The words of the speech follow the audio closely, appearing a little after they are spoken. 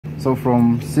So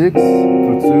from 6 to 2,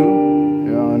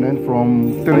 yeah, and then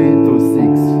from 3 to 6,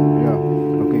 yeah.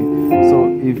 Okay, so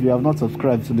if you have not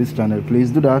subscribed to this channel, please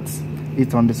do that.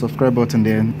 Hit on the subscribe button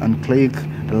there and click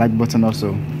the like button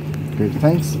also. Okay,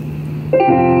 thanks.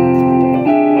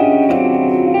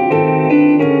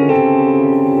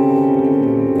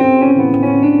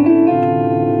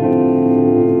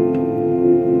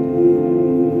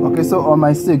 Okay, so on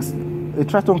my 6, a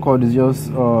tritone chord is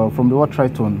just from the word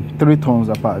tritone, 3 tones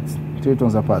apart. 3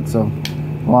 tones apart. So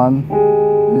 1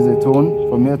 is a tone,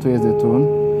 from here to here is a tone,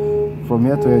 from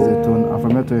here to here is a tone, and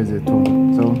from here to here is a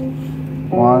tone. So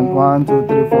 1, 2,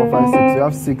 3, 4, 5, 6. We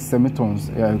have 6 semitones.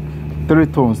 Yeah, 3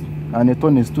 tones, and a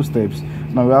tone is 2 steps.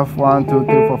 Now we have 1, 2,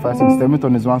 3, 4, 5, 6.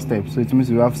 Semitone is 1 step, so it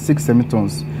means we have 6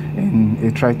 semitones in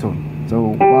a tritone. So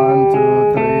 1, 2, 3,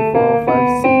 4,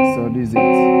 5, 6. So this is it.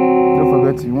 Don't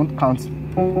forget, you won't count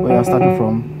where you're starting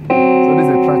from. So this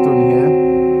is a tritone here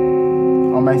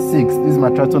on my 6. This is my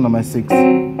tritone on my 6.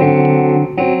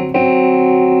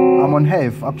 I'm on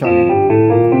F actually.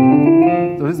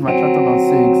 So this is my tritone on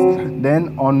 6.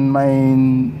 Then on my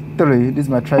 3, this is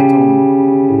my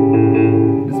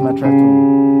tritone. This is my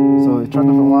tritone. So a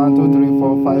tritone from 1, 2, 3,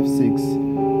 4, 5, 6.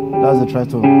 That's the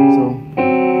tritone. So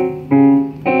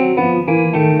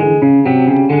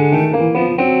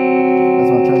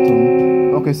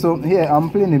okay, so here I'm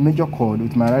playing a major chord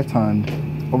with my right hand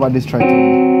over this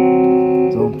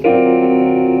tritone. So this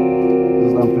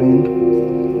is what I'm playing.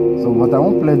 So but I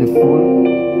won't play the full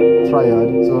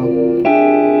triad. So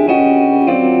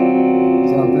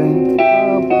I'm playing.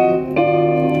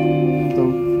 So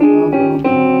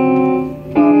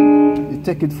you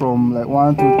take it from like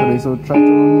 1, 2, 3. So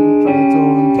tritone,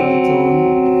 tritone,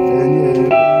 tritone, and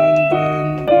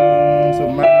yeah. So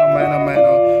minor, minor,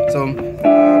 minor.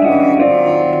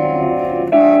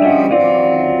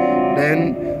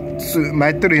 So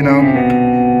my 3 now,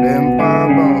 then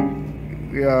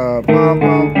yeah,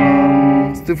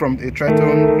 still from a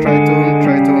tritone, tritone,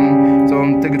 tritone. So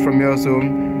take it from here. So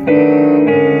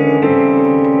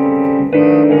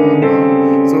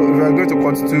if we are going to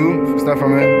chord 2, start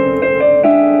from here.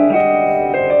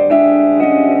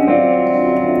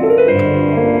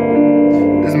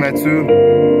 This is my 2.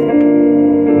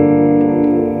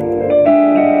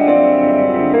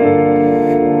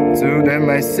 Then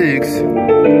my 6, still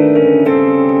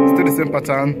the same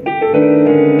pattern.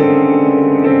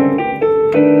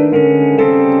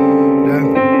 Then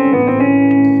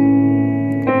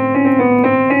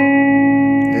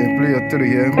play your 3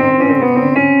 here.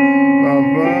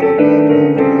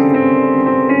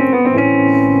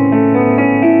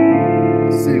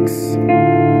 6.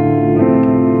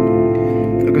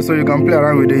 Okay, so you can play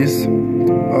around with this.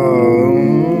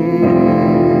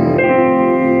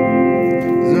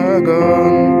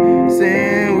 God,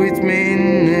 sing with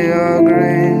me, our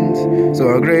great. So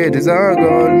our great is our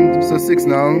God. So 6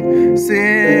 now.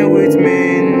 Sing with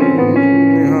me,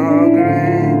 our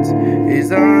great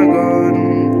is our God.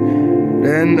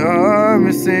 Then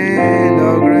we sing,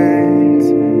 our great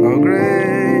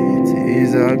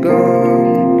is our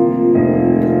God.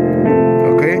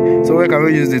 Okay, so where can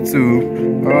we use the 2?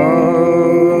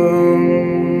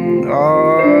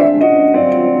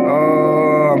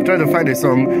 I'm trying to find a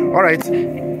song. Alright, so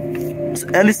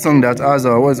any song that has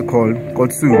what is it called?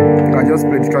 Chord 2. You can just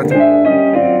play the tritone.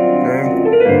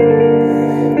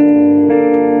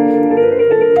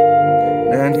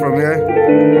 Okay. Then from here,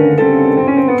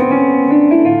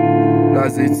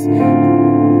 that's it.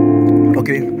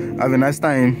 Okay, have a nice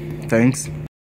time. Thanks.